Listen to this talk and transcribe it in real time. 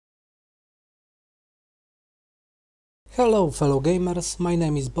Hello fellow gamers, my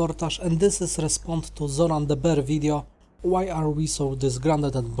name is Bortasz and this is response to ZoranTheBear video Why are we so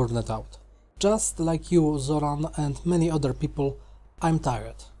disgruntled and burned out? Just like you, Zoran, and many other people, I'm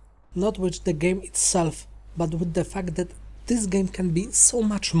tired. Not with the game itself, but with the fact that this game can be so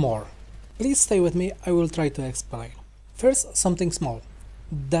much more. Please stay with me, I will try to explain. First, something small.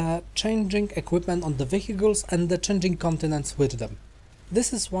 The changing equipment on the vehicles and the changing continents with them.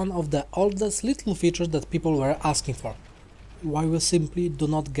 This is one of the oldest little features that people were asking for. Why we simply do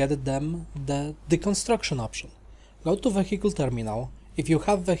not get them the deconstruction option. Go to vehicle terminal. If you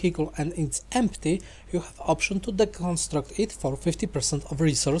have vehicle and it's empty, you have option to deconstruct it for 50% of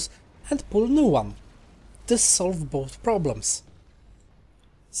resource and pull new one. This solves both problems.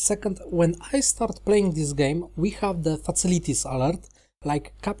 Second, when I start playing this game, we have the facilities alert,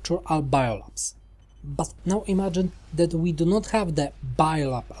 like capture all biolabs. But now imagine that we do not have the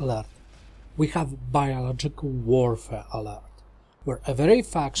biolab alert. We have biological warfare alert, where every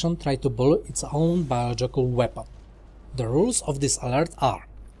faction tries to build its own biological weapon. The rules of this alert are: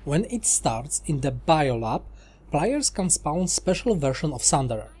 when it starts in the biolab, players can spawn special version of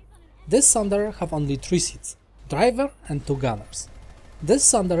sunderer. This sunderer have only 3 seats, driver and 2 gunners. This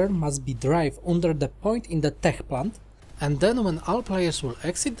sunderer must be drive under the point in the tech plant, and then when all players will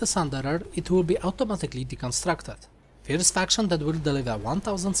exit the sunderer, it will be automatically deconstructed. First faction that will deliver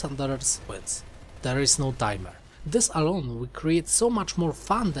 1000 sunderers wins. There is no timer. This alone will create so much more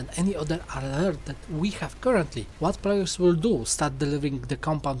fun than any other alert that we have currently. What players will do? Start delivering the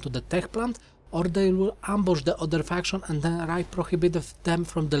compound to the tech plant, or they will ambush the other faction and then prohibit them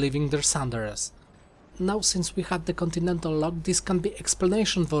from delivering their sunderers. Now, since we have the continental lock, this can be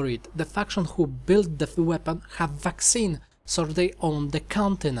explanation for it. The faction who built the weapon have vaccine, so they own the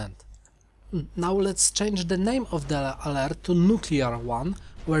continent. Now let's change the name of the alert to nuclear one,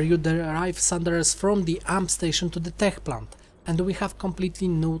 where you derive sunderers from the amp station to the tech plant. And we have completely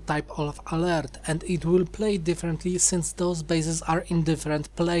new type of alert, and it will play differently since those bases are in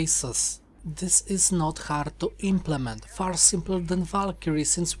different places. This is not hard to implement, far simpler than Valkyrie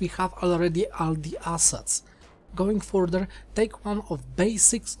since we have already all the assets. Going further, take one of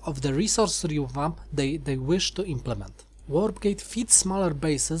basics of the resource revamp they wish to implement. Warp gate feeds smaller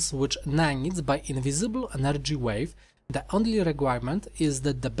bases which needs by invisible energy wave. The only requirement is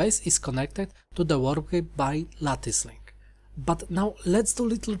that the base is connected to the warp gate by lattice link. But now let's do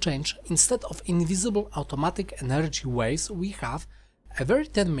little change. Instead of invisible automatic energy waves, we have every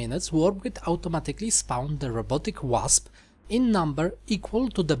 10 minutes warp gate automatically spawn the robotic wasp in number equal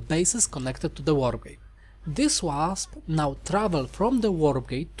to the bases connected to the warp gate. This wasp now travel from the warp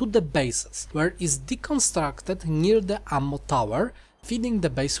gate to the bases, where is deconstructed near the ammo tower, feeding the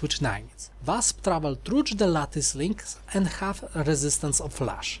base which needs. Wasp travel through the lattice links and have resistance of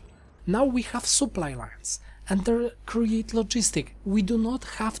flash. Now we have supply lines, and they create logistic. We do not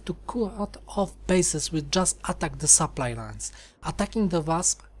have to cut off bases with just attack the supply lines. Attacking the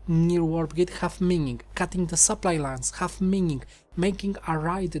wasp near warp gate have meaning, cutting the supply lines have meaning, making a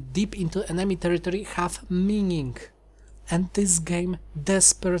ride deep into enemy territory have meaning. And this game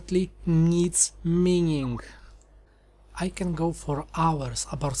desperately needs meaning. I can go for hours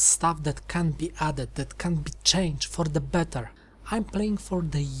about stuff that can be added, that can be changed for the better. I'm playing for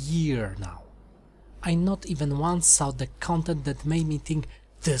the year now. I not even once saw the content that made me think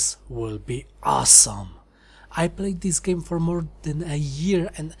this will be awesome. I played this game for more than a year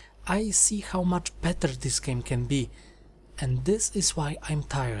and I see how much better this game can be. And this is why I'm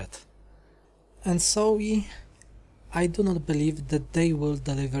tired. And so I do not believe that they will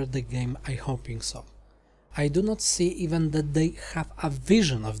deliver the game. I'm hoping so. I do not see even that they have a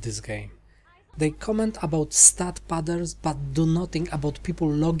vision of this game. They comment about stat padders but do nothing about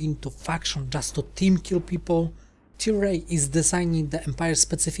people logging to faction just to team kill people. T-Ray is designing the Empire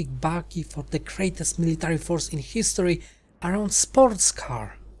specific buggy for the greatest military force in history around sports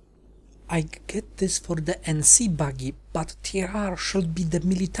car. I get this for the NC buggy, but TR should be the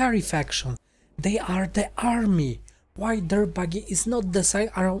military faction. They are the army. Why their buggy is not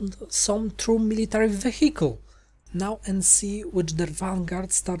designed around some true military vehicle? Now NC with their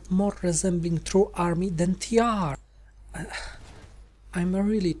vanguard start more resembling true army than TR. I'm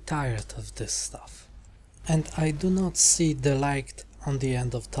really tired of this stuff. And I do not see the light on the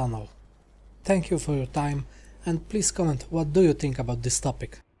end of tunnel. Thank you for your time and please comment what do you think about this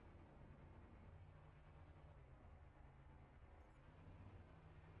topic.